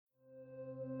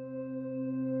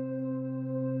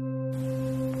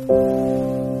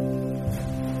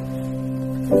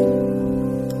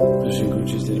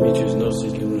Micis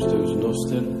nostris, Deus Deus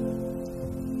noster,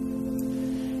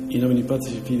 in nomine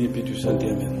Patris et Filii et Spiritus Sancti.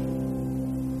 Amen.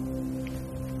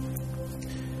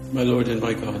 My Lord and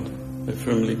my God, I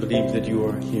firmly believe that you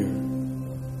are here,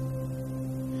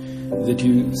 that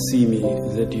you see me,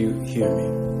 that you hear me.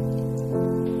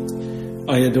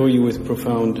 I adore you with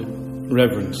profound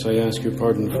reverence. I ask your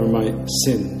pardon for my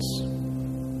sins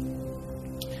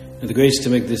and the grace to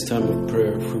make this time of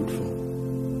prayer fruitful.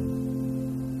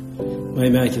 My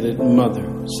Immaculate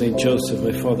Mother, Saint Joseph,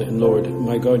 my Father and Lord,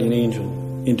 my guardian angel,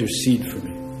 intercede for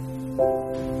me.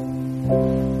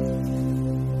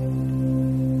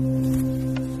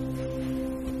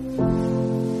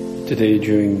 Today,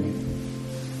 during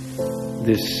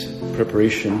this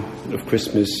preparation of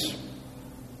Christmas,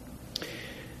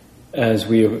 as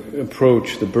we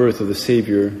approach the birth of the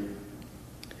Savior,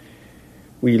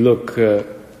 we look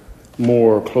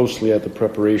more closely at the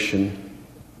preparation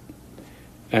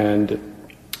and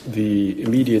the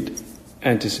immediate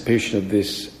anticipation of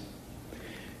this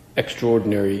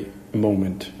extraordinary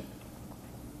moment.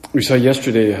 We saw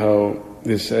yesterday how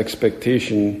this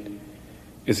expectation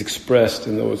is expressed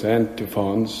in those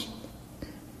antiphons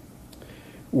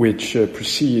which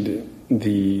precede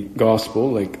the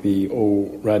gospel, like the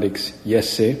O Radix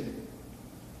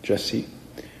Jesse,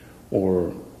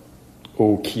 or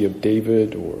O Key of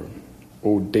David, or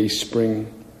O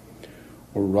Dayspring,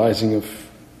 or Rising of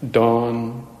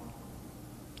Dawn,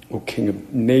 O King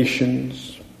of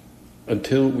Nations,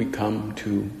 until we come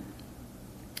to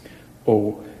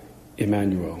O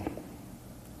Emmanuel,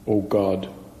 O God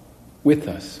with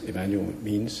us. Emmanuel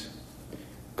means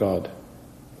God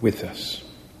with us.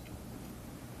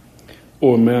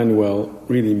 O Emmanuel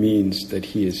really means that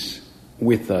he is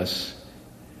with us,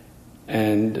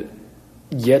 and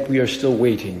yet we are still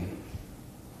waiting.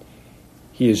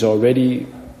 He is already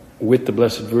with the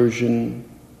Blessed Virgin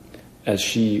as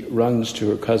she runs to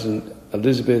her cousin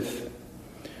Elizabeth,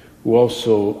 who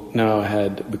also now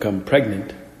had become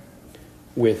pregnant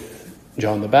with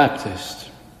John the Baptist.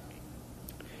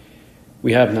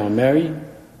 We have now Mary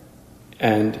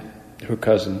and her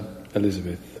cousin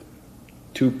Elizabeth,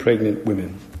 two pregnant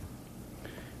women,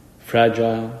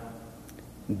 fragile,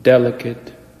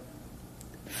 delicate,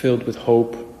 filled with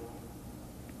hope.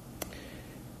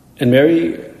 And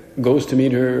Mary goes to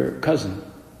meet her cousin.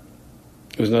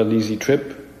 It was not an easy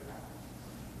trip.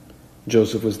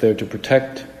 Joseph was there to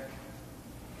protect.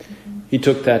 He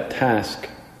took that task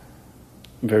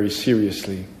very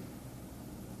seriously.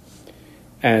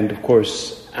 And of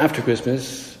course, after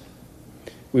Christmas,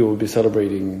 we will be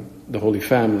celebrating the Holy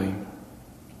Family.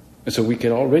 And so we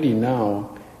can already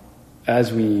now,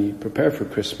 as we prepare for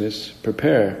Christmas,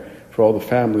 prepare for all the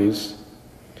families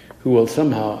who will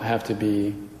somehow have to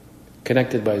be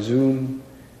connected by Zoom,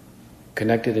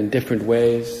 connected in different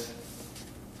ways.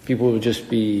 People will just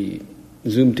be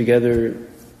Zoomed together.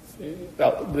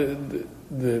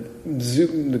 The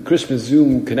Christmas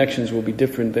Zoom connections will be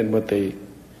different than what they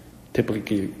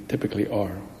typically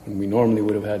are. When we normally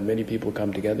would have had many people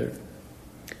come together,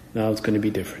 now it's going to be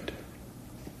different.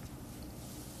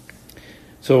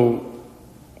 So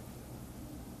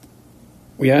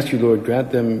we ask you, Lord,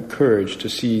 grant them courage to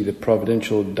see the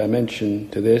providential dimension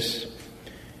to this.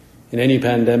 In any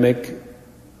pandemic,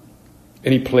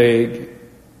 any plague,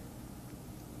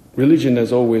 religion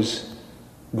has always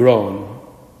grown.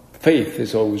 Faith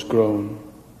has always grown.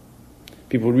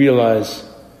 People realize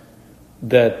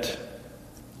that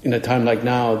in a time like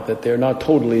now, that they're not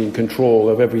totally in control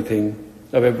of everything.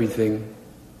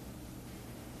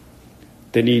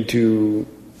 They need to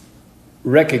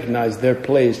recognize their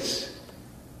place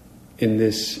in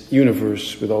this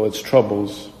universe with all its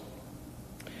troubles.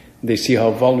 They see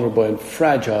how vulnerable and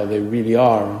fragile they really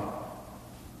are,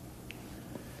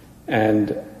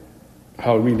 and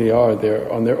how really are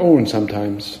they're on their own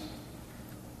sometimes.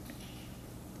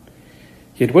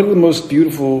 Yet one of the most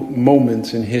beautiful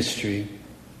moments in history,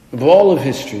 of all of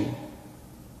history,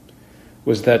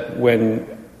 was that when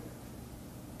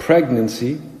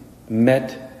pregnancy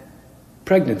met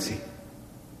pregnancy.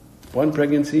 One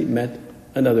pregnancy met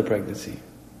another pregnancy.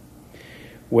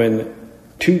 When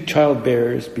two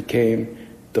childbearers became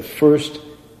the first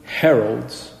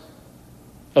heralds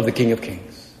of the King of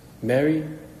Kings. Mary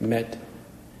met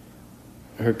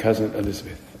her cousin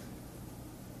Elizabeth.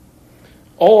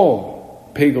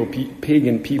 All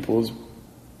pagan peoples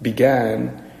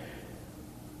began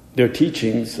their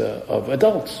teachings of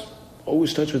adults.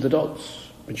 Always starts with adults,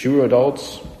 mature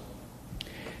adults.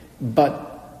 But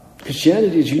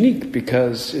Christianity is unique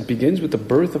because it begins with the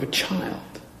birth of a child.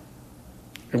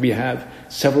 And we have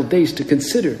several days to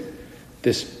consider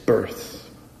this birth,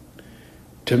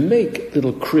 to make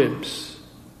little cribs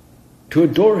to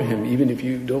adore Him, even if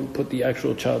you don't put the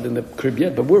actual child in the crib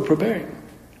yet, but we're preparing.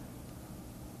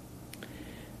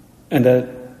 And that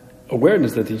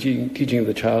awareness, that the teaching of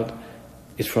the child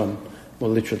is from,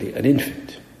 well, literally an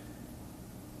infant.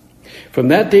 From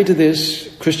that day to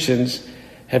this, Christians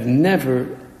have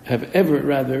ever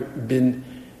been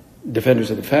defenders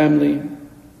of the family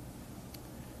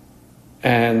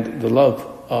and the love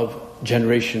of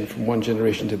generation, from one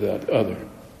generation to the other.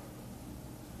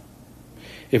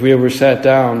 If we ever sat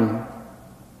down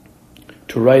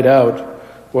to write out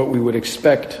what we would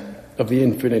expect of the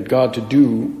infinite God to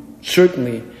do,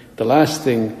 certainly the last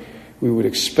thing we would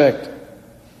expect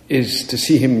is to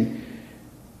see Him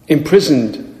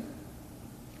imprisoned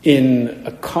in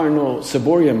a carnal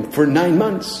ciborium for 9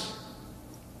 months,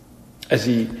 as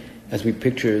we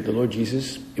picture the Lord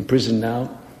Jesus imprisoned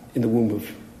now in the womb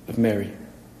of Mary.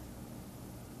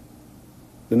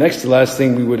 The next to last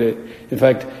thing we would, in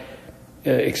fact,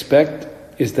 expect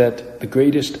is that the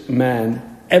greatest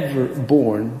man ever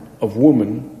born of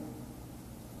woman,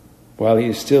 while he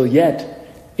is still yet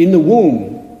in the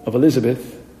womb of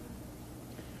Elizabeth,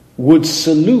 would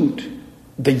salute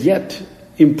the yet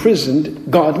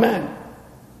imprisoned God-man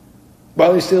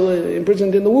while he's still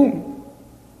imprisoned in the womb.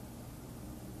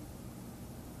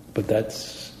 But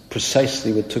that's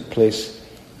precisely what took place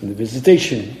in the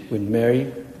visitation when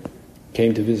Mary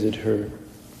came to visit her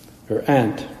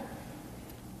aunt.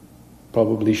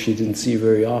 Probably she didn't see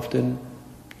very often.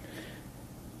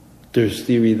 There's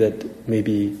theory that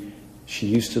maybe she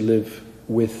used to live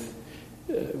with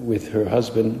her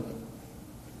husband.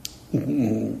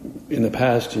 In the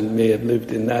past, she may have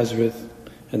lived in Nazareth,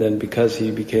 and then because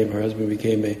her husband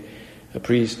became a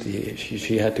priest,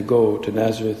 she had to go to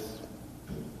Nazareth.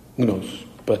 Who knows?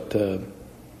 But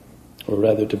or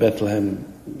rather to Bethlehem,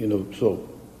 so.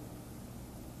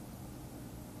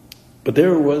 But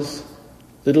there was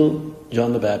little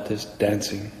John the Baptist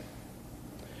dancing,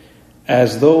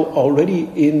 as though already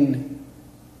in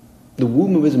the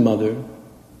womb of his mother,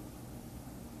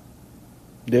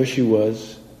 there she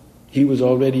was. He was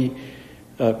already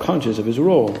conscious of his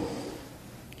role.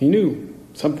 He knew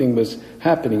something was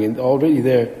happening, and already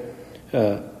there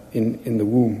in the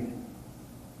womb.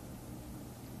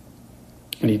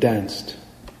 And he danced.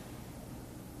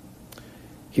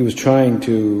 He was trying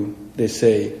to, they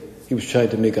say,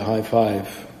 make a high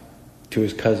five to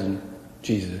his cousin,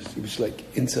 Jesus. He was like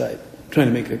inside, trying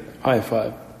to make a high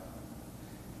five.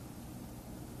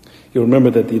 You'll remember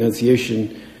that the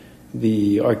Annunciation,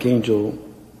 the archangel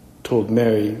told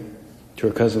Mary, to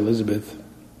her cousin Elizabeth,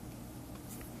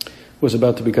 was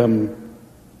about to become,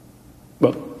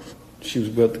 she was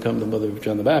about to become the mother of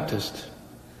John the Baptist.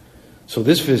 So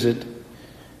this visit,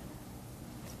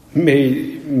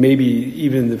 maybe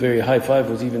even the very high five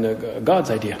was even a God's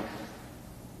idea.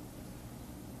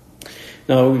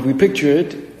 Now, if we picture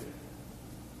it,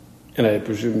 and I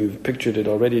presume you've pictured it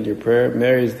already in your prayer,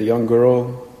 Mary is the young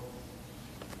girl,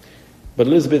 but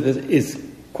Elizabeth is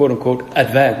quote-unquote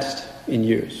advanced in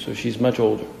years, so she's much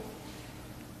older.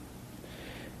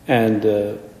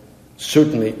 And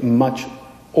certainly much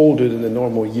older than the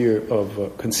normal year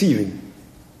of conceiving.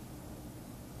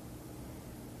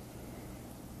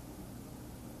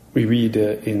 We read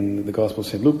in the Gospel of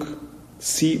St. Luke,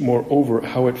 "See moreover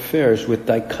how it fares with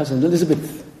thy cousin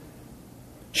Elizabeth.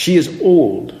 She is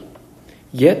old,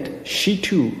 yet she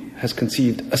too has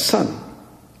conceived a son.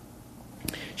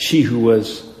 She who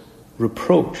was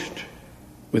reproached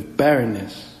with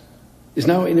barrenness is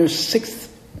now in her 6th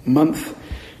month,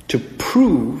 to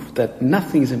prove that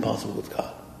nothing is impossible with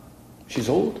God." She's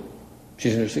old.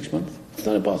 She's in her 6th month. It's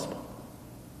not impossible.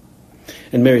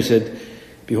 And Mary said,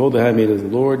 "Behold the handmaid of the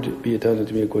Lord, be it done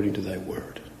unto me according to thy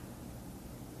word."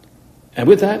 And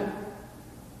with that,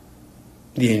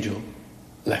 the angel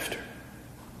left her.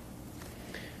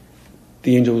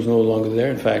 The angel was no longer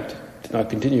there. In fact, did not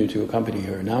continue to accompany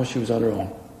her. Now she was on her own.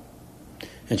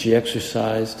 And she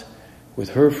exercised with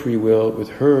her free will, with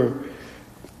her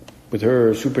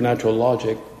supernatural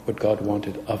logic, what God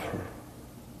wanted of her.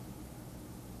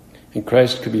 And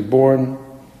Christ could be born,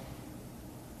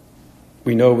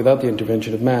 we know, without the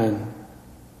intervention of man.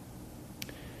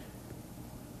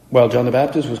 While John the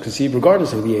Baptist was conceived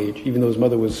regardless of the age, even though his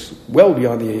mother was well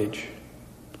beyond the age.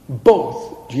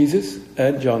 Both Jesus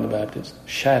and John the Baptist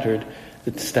shattered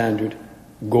the standard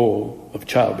goal of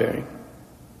childbearing.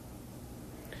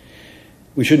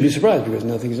 We shouldn't be surprised, because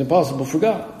nothing is impossible for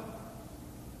God.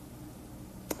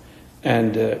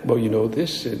 And, you know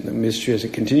this, in the mystery as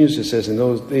it continues, it says, "In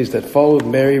those days that followed,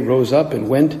 Mary rose up and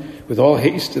went with all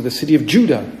haste to the city of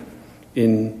Judah,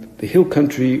 in the hill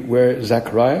country where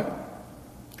Zachary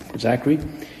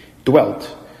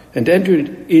dwelt, and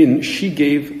entered in, she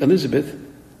gave Elizabeth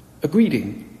a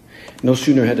greeting. No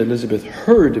sooner had Elizabeth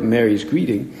heard Mary's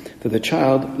greeting than the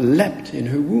child leapt in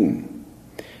her womb.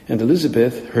 And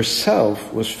Elizabeth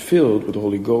herself was filled with the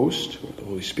Holy Ghost, or the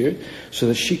Holy Spirit, so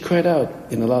that she cried out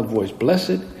in a loud voice,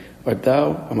 "Blessed art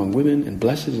thou among women, and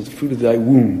blessed is the fruit of thy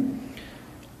womb.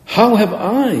 How have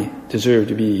I deserved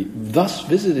to be thus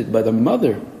visited by the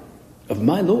mother of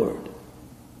my Lord?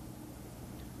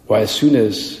 Why, as soon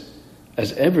as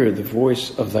ever the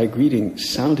voice of thy greeting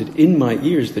sounded in my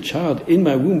ears, the child in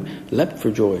my womb leapt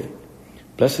for joy.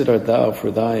 Blessed art thou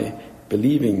for thy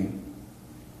believing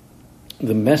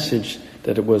the message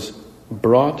that it was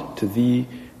brought to thee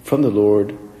from the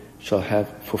Lord shall have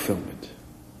fulfillment."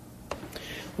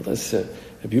 Well, that's a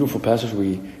beautiful passage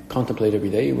we contemplate every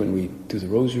day when we do the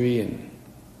rosary,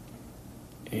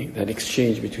 and that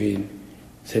exchange between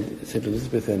St.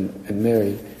 Elizabeth and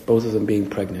Mary, both of them being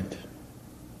pregnant.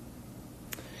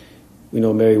 We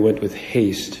know Mary went with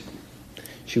haste.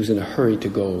 She was in a hurry to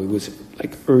go. It was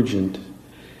like urgent,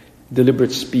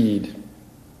 deliberate speed.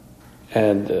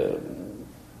 And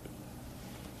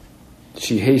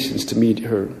she hastens to meet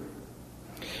her.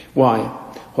 Why?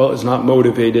 Well, it's not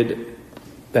motivated,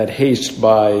 that haste,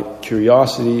 by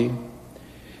curiosity,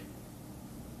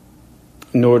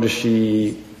 nor does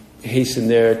she hasten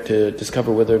there to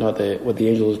discover whether or not what the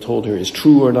angel has told her is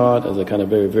true or not, as a kind of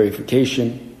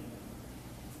verification.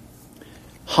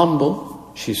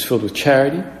 Humble, she's filled with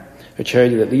charity, a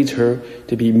charity that leads her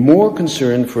to be more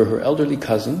concerned for her elderly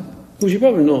cousin, who she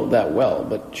probably knows that well,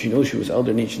 but she knows she was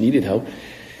elderly, she needed help.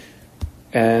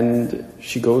 And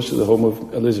she goes to the home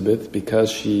of Elizabeth because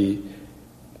she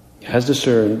has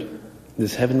discerned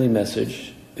this heavenly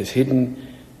message, this hidden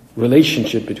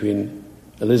relationship between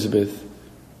Elizabeth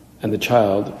and the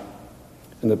child,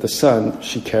 and that the son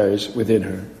she carries within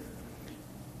her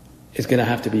is going to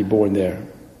have to be born there.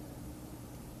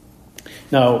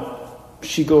 Now,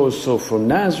 she goes from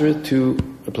Nazareth to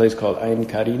a place called Ein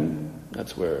Karim.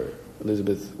 That's where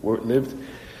Elizabeth lived.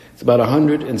 It's about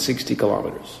 160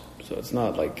 kilometers. So it's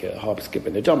not like a hop, skip,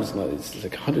 and a jump. It's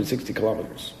like 160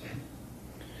 kilometers.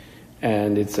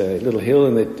 And it's a little hill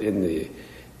in the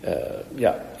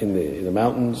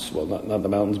mountains. Well, not the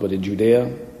mountains, but in Judea.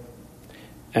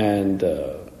 And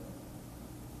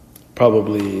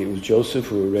probably it was Joseph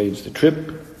who arranged the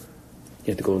trip.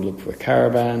 He had to go and look for a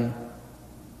caravan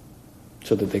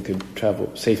so that they could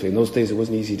travel safely. In those days, it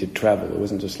wasn't easy to travel. It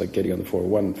wasn't just like getting on the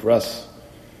 401. For us,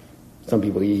 some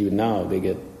people even now, they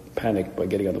get panicked by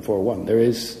getting on the 401. There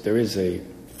is a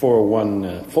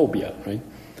 401 phobia, right?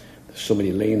 There's so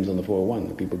many lanes on the 401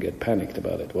 that people get panicked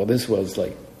about it. Well, this was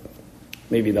like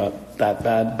maybe not that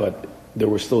bad, but there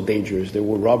were still dangers. There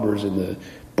were robbers in the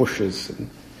bushes and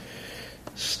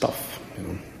stuff,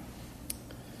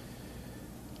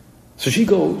 So she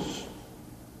goes.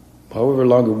 However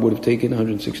long it would have taken,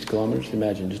 160 kilometers,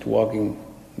 imagine, just walking,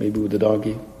 maybe with the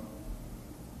donkey.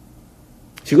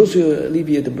 She goes to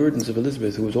alleviate the burdens of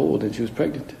Elizabeth, who was old and she was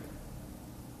pregnant.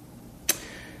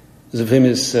 There's a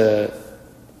famous, what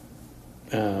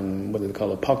do they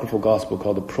call it, apocryphal gospel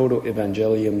called the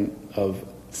Proto-Evangelium of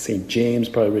St. James,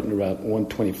 probably written around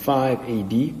 125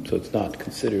 AD, so it's not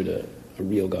considered a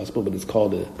real gospel, but it's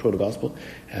called a proto-gospel.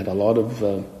 It had a lot of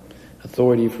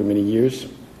authority for many years.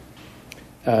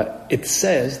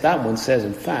 That one says,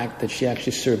 in fact, that she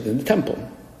actually served in the temple.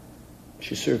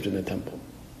 She served in the temple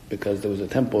because there was a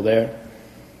temple there.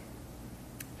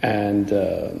 And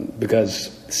because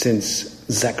since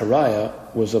Zechariah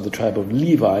was of the tribe of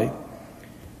Levi,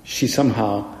 she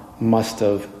somehow must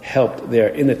have helped there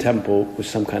in the temple with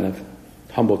some kind of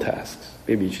humble tasks.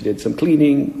 Maybe she did some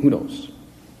cleaning, who knows.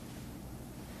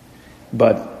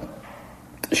 But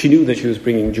she knew that she was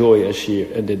bringing joy as she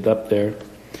ended up there.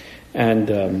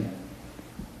 And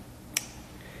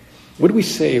what do we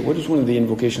say? What is one of the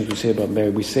invocations we say about Mary?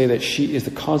 We say that she is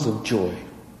the cause of joy.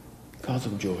 Cause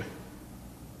of joy.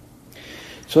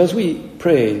 So as we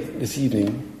pray this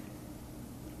evening,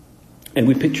 and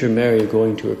we picture Mary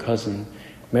going to her cousin,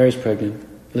 Mary's pregnant,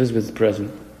 Elizabeth's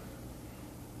present,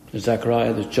 there's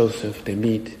Zechariah, there's Joseph, they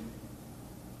meet.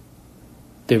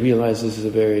 They realize this is a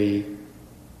very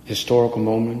historical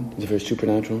moment, it's very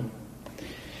supernatural.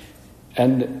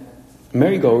 And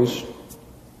Mary goes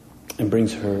and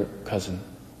brings her cousin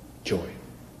joy,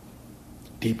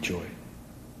 deep joy.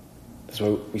 That's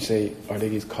why we say Our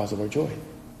Lady is cause of our joy.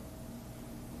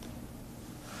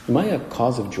 Am I a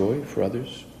cause of joy for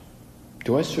others?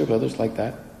 Do I serve others like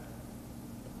that?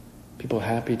 People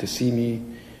happy to see me?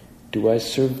 Do I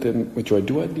serve them with joy?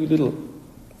 Do I do little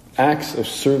acts of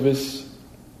service?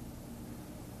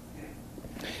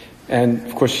 And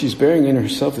of course she's bearing in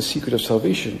herself the secret of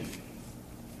salvation.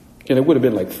 And it would have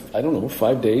been like, I don't know,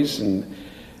 5 days and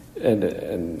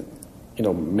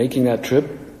making that trip.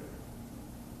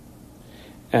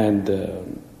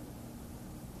 And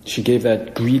she gave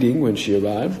that greeting when she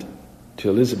arrived to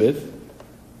Elizabeth.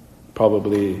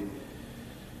 Probably,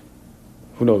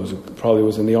 who knows, it probably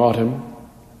was in the autumn.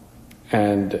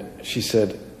 And she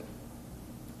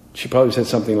probably said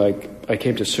something like, I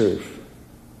came to serve.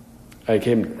 I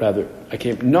came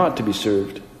not to be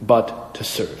served, but to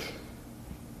serve.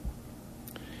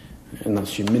 And now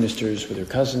she ministers with her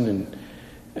cousin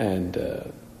and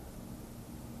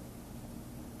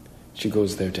she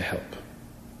goes there to help.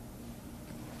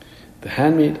 The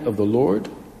handmaid of the Lord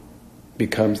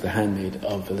becomes the handmaid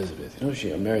of Elizabeth.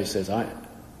 Mary says,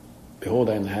 behold,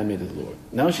 I am the handmaid of the Lord.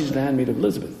 Now she's the handmaid of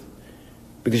Elizabeth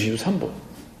because she was humble.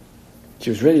 She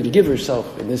was ready to give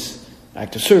herself in this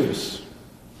act of service.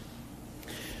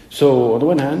 So on the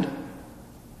one hand,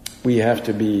 we have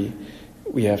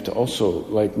to also,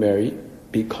 like Mary,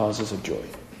 be causes of joy.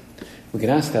 We can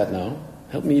ask that now.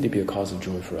 Help me to be a cause of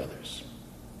joy for others.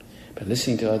 By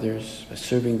listening to others, by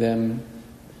serving them,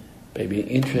 by being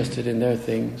interested in their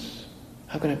things.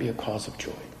 How can I be a cause of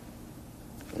joy?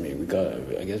 I mean,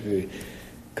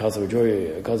 cause of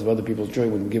joy, a cause of other people's joy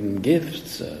when we give them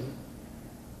gifts.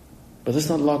 But let's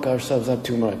not lock ourselves up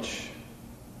too much.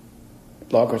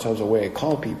 Lock ourselves away.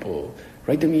 Call people.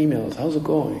 Write them emails. How's it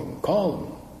going? Call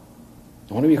them.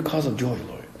 I want to be a cause of joy,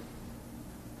 Lord.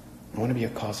 I want to be a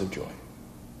cause of joy.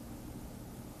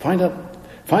 Find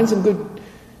some good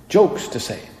jokes to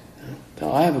say.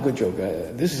 I have a good joke.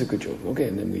 This is a good joke. Okay,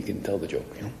 and then we can tell the joke.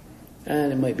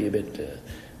 And it might be a bit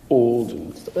old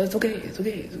and stuff. But it's okay. It's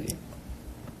okay.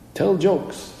 Tell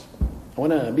jokes. I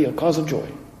want to be a cause of joy.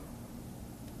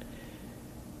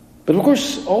 But of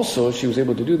course, also, she was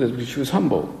able to do this because she was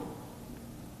humble.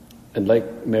 And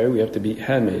like Mary, we have to be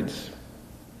handmaids.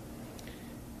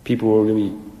 People who are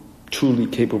really, truly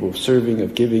capable of serving,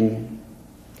 of giving.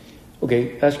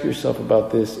 Okay, ask yourself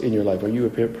about this in your life. Are you a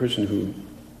person who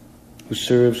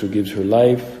serves, who gives her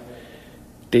life,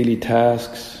 daily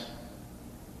tasks?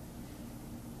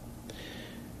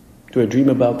 Do I dream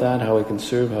about that, how I can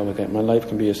serve, how my life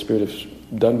can be a spirit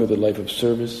of, done with a life of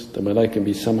service, that my life can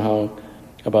be somehow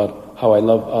about how I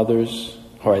love others,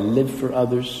 how I live for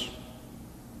others?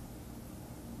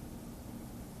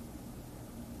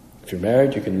 If you're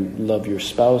married, you can love your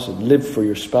spouse and live for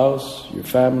your spouse, your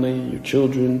family, your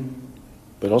children,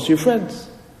 but also your friends.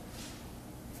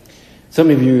 Some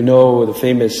of you know the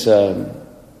famous, I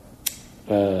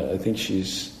think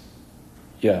she's,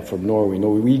 from Norway,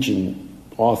 Norwegian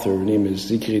author. Her name is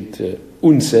Sigrid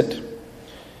Undset.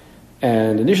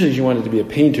 And initially she wanted to be a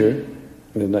painter.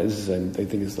 This is, I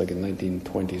think it's like in the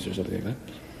 1920s or something like that.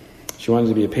 She wanted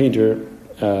to be a painter,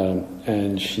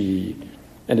 and she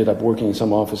ended up working in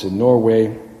some office in Norway.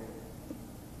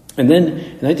 And then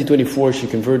in 1924 she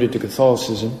converted to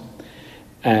Catholicism,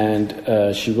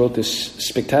 and she wrote this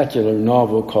spectacular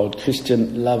novel called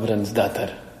Christian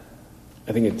Lavransdatter.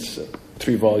 I think it's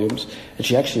 3 volumes, and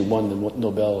she actually won the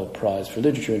Nobel Prize for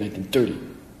Literature in 1930.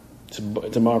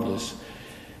 It's a marvelous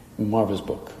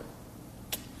book.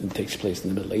 It takes place in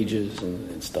the Middle Ages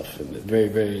and stuff, and very,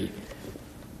 very,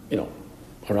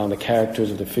 around the characters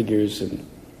of the figures.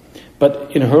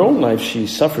 But in her own life, she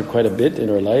suffered quite a bit in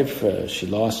her life. She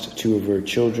lost 2 of her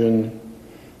children.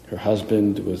 Her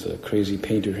husband was a crazy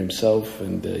painter himself,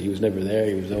 and he was never there.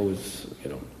 He was always,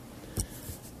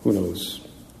 who knows,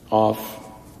 off.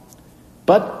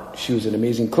 But she was an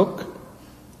amazing cook.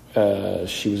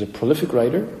 She was a prolific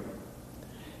writer,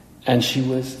 and she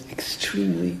was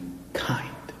extremely kind.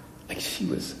 Like, she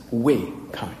was way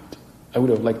kind. I would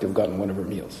have liked to have gotten one of her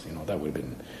meals. That would have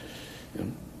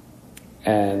been,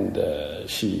 And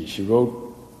she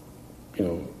wrote,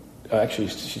 actually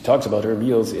she talks about her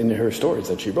meals in her stories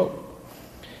that she wrote.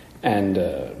 And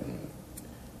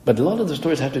but a lot of the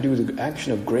stories have to do with the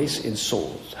action of grace in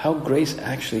souls, how grace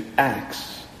actually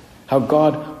acts, how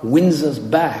God wins us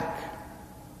back,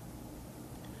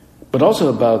 but also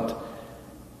about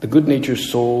the good-natured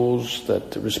souls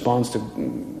that responds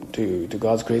to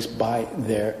God's grace by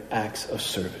their acts of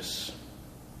service,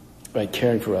 by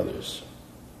caring for others.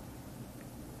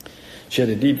 She had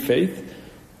a deep faith,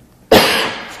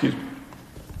 excuse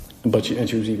me, and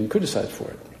she was even criticized for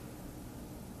it.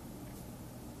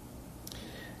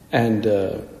 And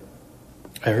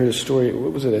I heard a story,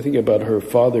 what was it? I think about her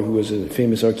father, who was a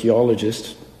famous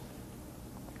archaeologist,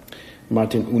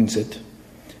 Martin Undset,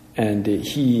 and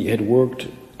he had worked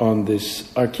on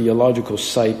this archaeological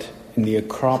site in the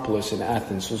Acropolis in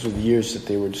Athens. Those were the years that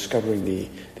they were discovering the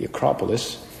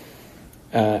Acropolis.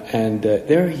 And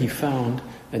there he found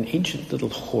an ancient little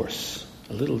horse,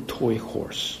 a little toy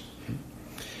horse.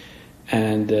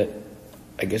 And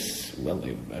I guess, well,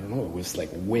 I don't know, it was like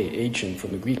way ancient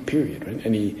from the Greek period, right?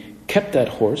 And he kept that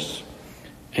horse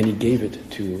and he gave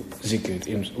it to Sigrid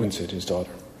Undset, his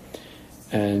daughter.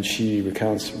 And she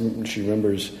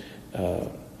remembers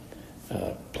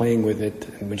playing with it,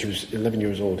 and when she was 11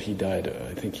 years old, he died,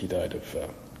 I think he died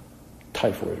of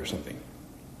typhoid or something.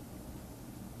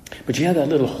 But she had that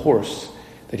little horse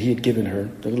that he had given her,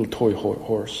 the little toy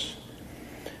horse.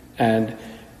 And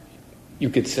you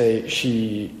could say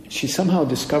she somehow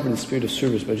discovered the spirit of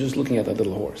service by just looking at that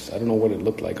little horse. I don't know what it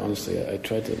looked like, honestly. I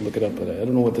tried to look it up, but I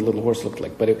don't know what the little horse looked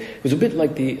like. But it was a bit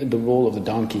like the role of the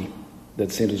donkey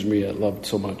that St. Josemaria loved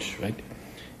so much, right?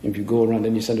 If you go around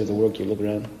any center of the work, you look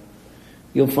around,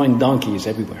 you'll find donkeys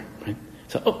everywhere, right?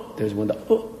 So, there's one,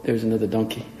 there's another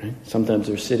donkey, right? Sometimes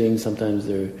they're sitting, sometimes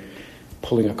they're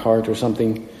pulling a cart or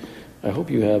something. I hope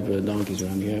you have donkeys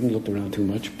around here. I haven't looked around too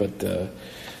much, but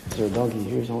is there a donkey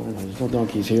here? There's no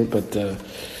donkeys here, but the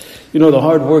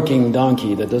hard-working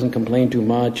donkey that doesn't complain too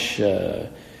much.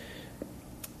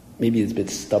 Maybe it's a bit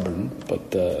stubborn,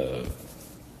 but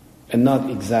and not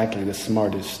exactly the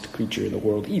smartest creature in the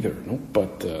world either. No,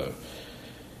 but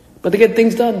they get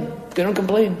things done. They don't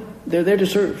complain. They're there to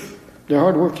serve. They're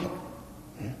hard-working.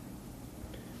 And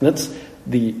that's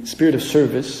the spirit of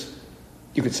service.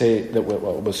 You could say that it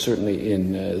was certainly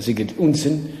in Sigrid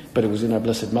Undset, but it was in our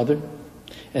Blessed Mother.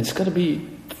 And it's got to be,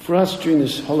 for us during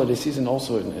this holiday season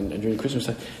also, and during Christmas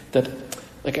time, that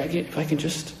if I can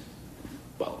just,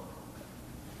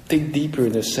 dig deeper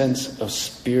in the sense of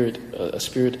spirit, a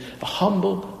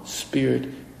humble spirit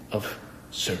of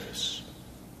service.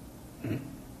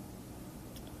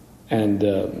 And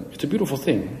it's a beautiful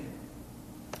thing.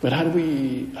 But how do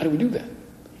we do that?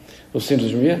 Well, St.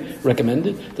 Josemaria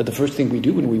recommended that the first thing we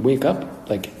do when we wake up,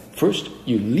 first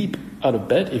you leap out of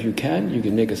bed. If you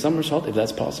can make a somersault, if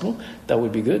that's possible. That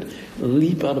would be good.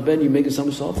 Leap out of bed, you make a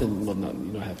somersault, and you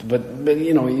don't have to. But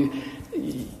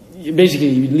you basically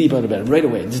you leap out of bed right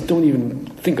away. Just don't even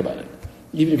think about it.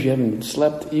 Even if you haven't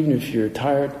slept, even if you're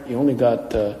tired, you only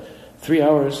got 3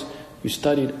 hours. You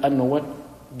studied, I don't know what.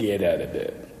 Get out of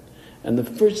bed. And the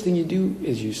first thing you do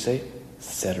is you say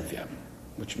serviam,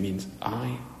 which means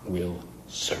I will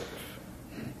serve.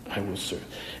 I will serve.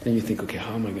 Then you think, okay,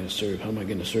 how am I going to serve? How am I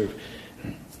going to serve?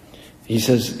 He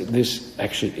says this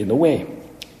actually in the way.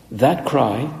 That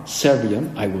cry,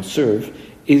 serviam, I will serve,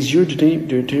 is your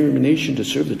determination to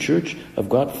serve the Church of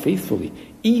God faithfully,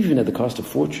 even at the cost of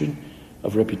fortune,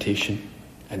 of reputation,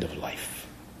 and of life.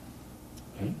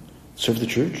 Serve the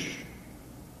Church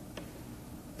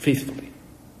faithfully.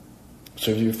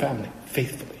 Serve your family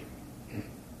faithfully.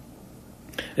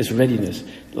 It's readiness,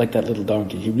 like that little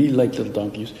donkey. He really liked little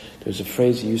donkeys. There's a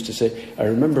phrase he used to say. I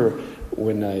remember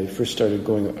when I first started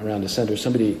going around the center,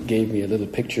 somebody gave me a little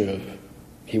picture of,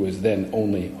 he was then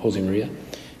only Josemaria.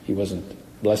 He wasn't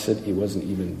blessed, he wasn't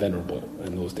even venerable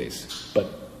in those days. But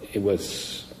it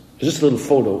was just a little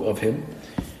photo of him,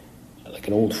 like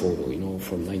an old photo,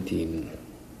 from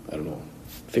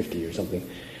 50 or something.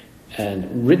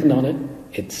 And written on it,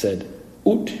 it said,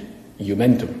 Ut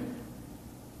Iumentum.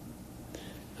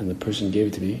 And the person gave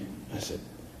it to me. I said,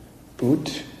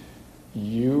 Ut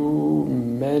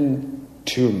Iumentum.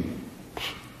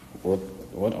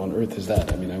 What on earth is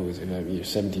that? You're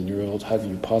 17-year-old. How do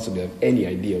you possibly have any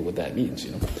idea what that means?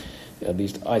 At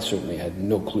least I certainly had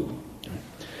no clue.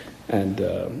 And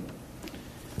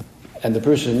the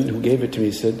person who gave it to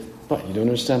me said, "What? You don't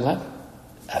understand Latin?"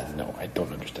 No, I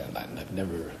don't understand Latin. I've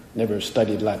never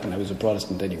studied Latin. I was a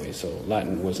Protestant anyway, so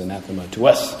Latin was anathema to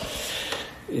us.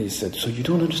 He said, "So you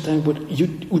don't understand what ut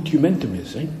iumentum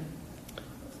is, eh?"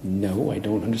 No, I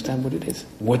don't understand what it is.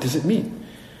 What does it mean?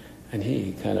 And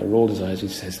he kind of rolled his eyes. He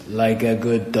says, like a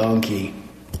good donkey.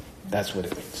 That's what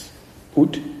it means.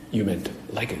 Ut iumentum,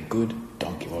 like a good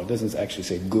donkey. Well, it doesn't actually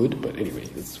say good, but anyway,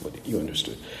 that's what you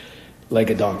understood. Like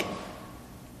a donkey.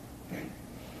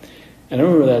 And I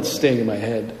remember that staying in my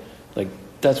head.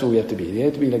 That's what we have to be. You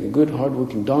have to be like a good,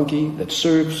 hard-working donkey that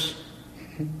serves.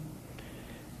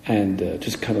 And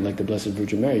just kind of like the Blessed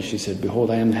Virgin Mary, she said,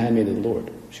 "Behold, I am the handmaid of the Lord."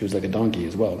 She was like a donkey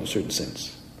as well, in a certain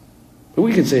sense. But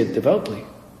we can say it devoutly.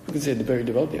 We can say it very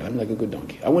devoutly. I'm like a good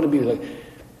donkey. I want to be like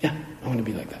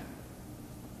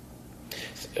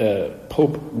that.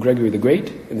 Pope Gregory the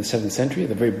Great in the 7th century, at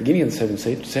the very beginning of the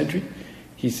 7th century,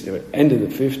 end of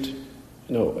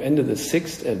the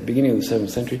 6th and beginning of the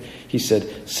 7th century, he said,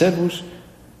 "Servus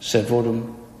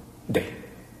servorum Dei."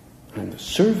 I'm the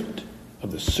servant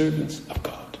of the servants of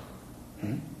God.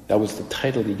 That was the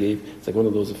title he gave. It's like one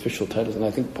of those official titles, and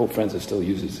I think Pope Francis still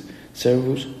uses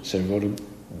Servus servorum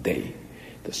Dei,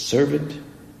 the servant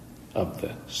of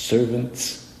the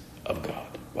servants of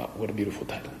God. Wow, what a beautiful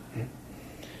title.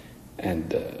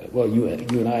 And, you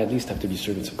and I at least have to be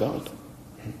servants of God.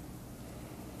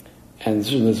 And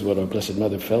this is what our Blessed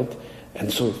Mother felt.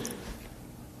 And so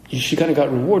she kind of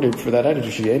got rewarded for that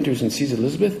attitude. She enters and sees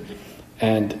Elizabeth,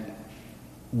 and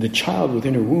the child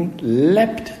within her womb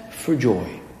leapt for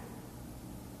joy.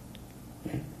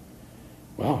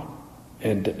 Wow.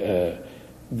 And the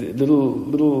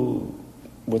little,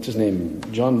 what's his name?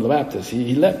 John the Baptist,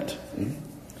 he leapt.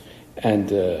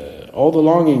 And all the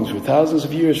longings for thousands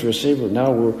of years for a Savior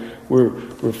now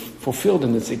were fulfilled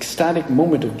in this ecstatic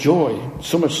moment of joy.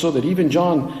 So much so that even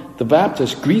John the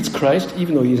Baptist greets Christ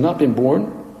even though he's not been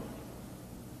born.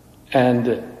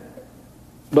 And,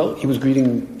 he was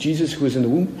greeting Jesus who was in the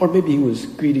womb, or maybe he was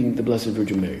greeting the Blessed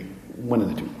Virgin Mary. One of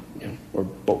the two, or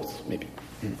both, maybe.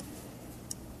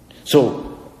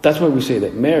 So that's why we say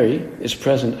that Mary is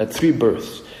present at 3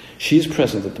 births. She is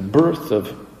present at the birth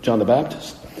of John the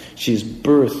Baptist. She's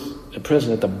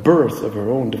present at the birth of her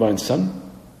own divine Son,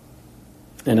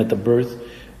 and at the birth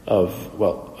of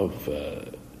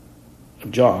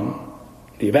John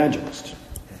the Evangelist.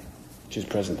 She's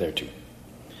present there too.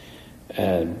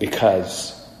 And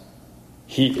because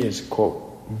he is,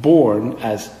 quote, born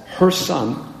as her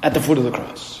son at the foot of the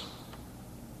cross.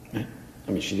 I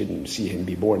mean, she didn't see him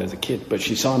be born as a kid, but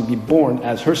she saw him be born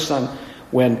as her son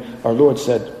when our Lord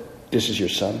said, "This is your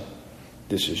son,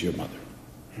 this is your mother."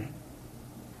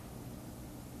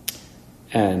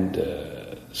 And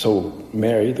so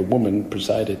Mary, the woman,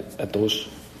 presided at those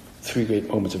 3 great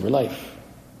moments of her life.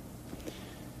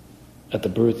 At the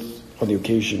birth, on the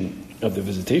occasion of the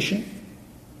visitation,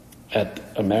 at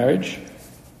a marriage,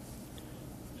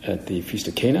 at the Feast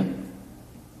of Cana,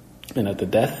 and at the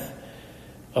death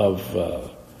of,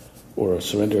 or a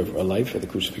surrender of her life at the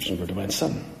crucifixion of her divine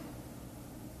Son.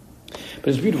 But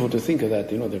it's beautiful to think of that,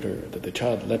 that the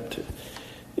child leapt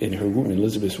in her womb, in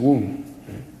Elizabeth's womb,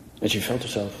 and she felt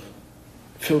herself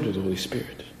filled with the Holy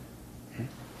Spirit.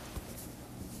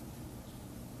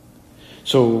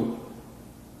 So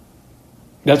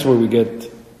that's where we get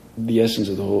the essence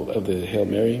of the Hail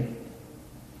Mary.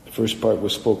 The first part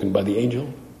was spoken by the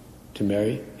angel to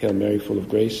Mary. "Hail Mary, full of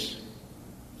grace,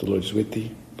 the Lord is with thee.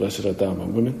 Blessed art thou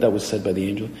among women." That was said by the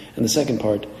angel. And the second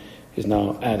part is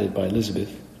now added by Elizabeth.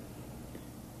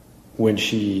 When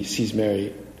she sees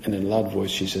Mary, and in a loud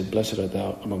voice she said, "Blessed art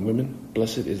thou among women.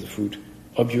 Blessed is the fruit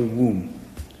of your womb,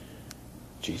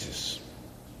 Jesus."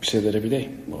 We say that every day.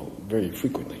 Well, very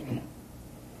frequently.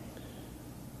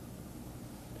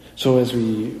 So as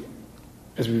we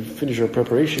finish our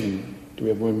preparation, do we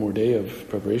have one more day of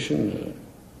preparation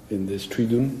in this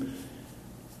Triduum?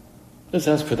 Let's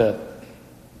ask for that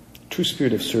true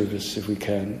spirit of service, if we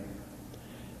can,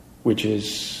 which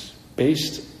is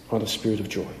based on a spirit of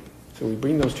joy. So we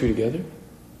bring those two together,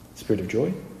 spirit of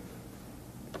joy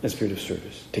and spirit of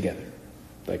service together,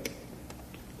 like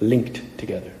linked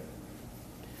together.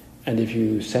 And if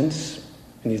you sense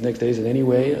in these next days in any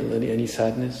way, any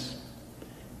sadness,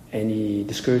 any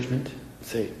discouragement,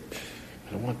 say,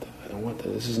 I don't want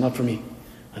that. This is not for me.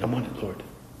 I don't want it, Lord.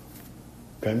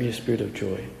 Grant me a spirit of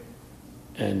joy.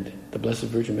 And the Blessed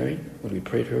Virgin Mary, when we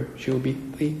pray to her, she will be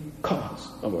the cause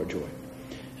of our joy.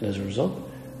 And as a result,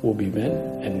 we'll be men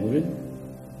and women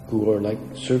who are like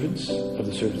servants of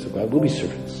the servants of God. We'll be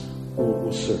servants.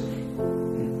 We'll serve.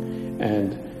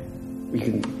 And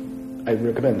I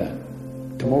recommend that.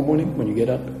 Tomorrow morning, when you get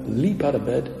up, leap out of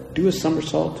bed, do a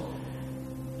somersault,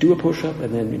 do a push-up,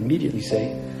 and then immediately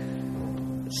say,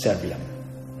 Serviam.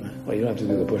 Well, you don't have to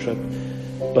do the push-up,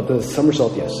 but the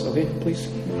somersault, yes. Okay, please?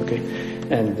 Okay.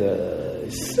 And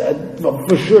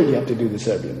for sure you have to do the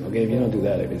Serviam. Okay, if you don't do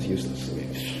that, it's useless.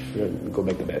 Okay? Go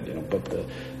back to bed, But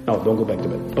no, don't go back to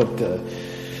bed. But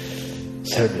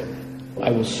Serviam.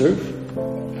 I will serve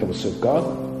God.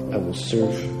 I will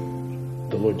serve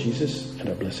the Lord Jesus and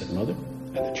our Blessed Mother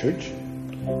and the Church,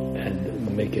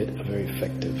 and make it a very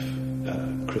effective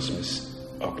Christmas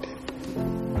octave.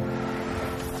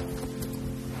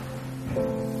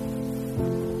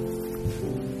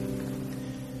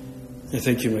 I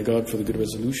thank you, my God, for the good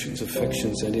resolutions,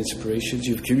 affections, and inspirations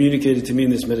you've communicated to me in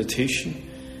this meditation.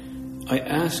 I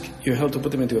ask your help to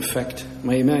put them into effect.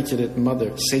 My Immaculate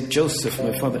Mother, Saint Joseph,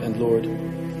 my Father and Lord,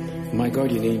 my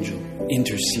guardian angel,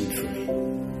 intercede for me.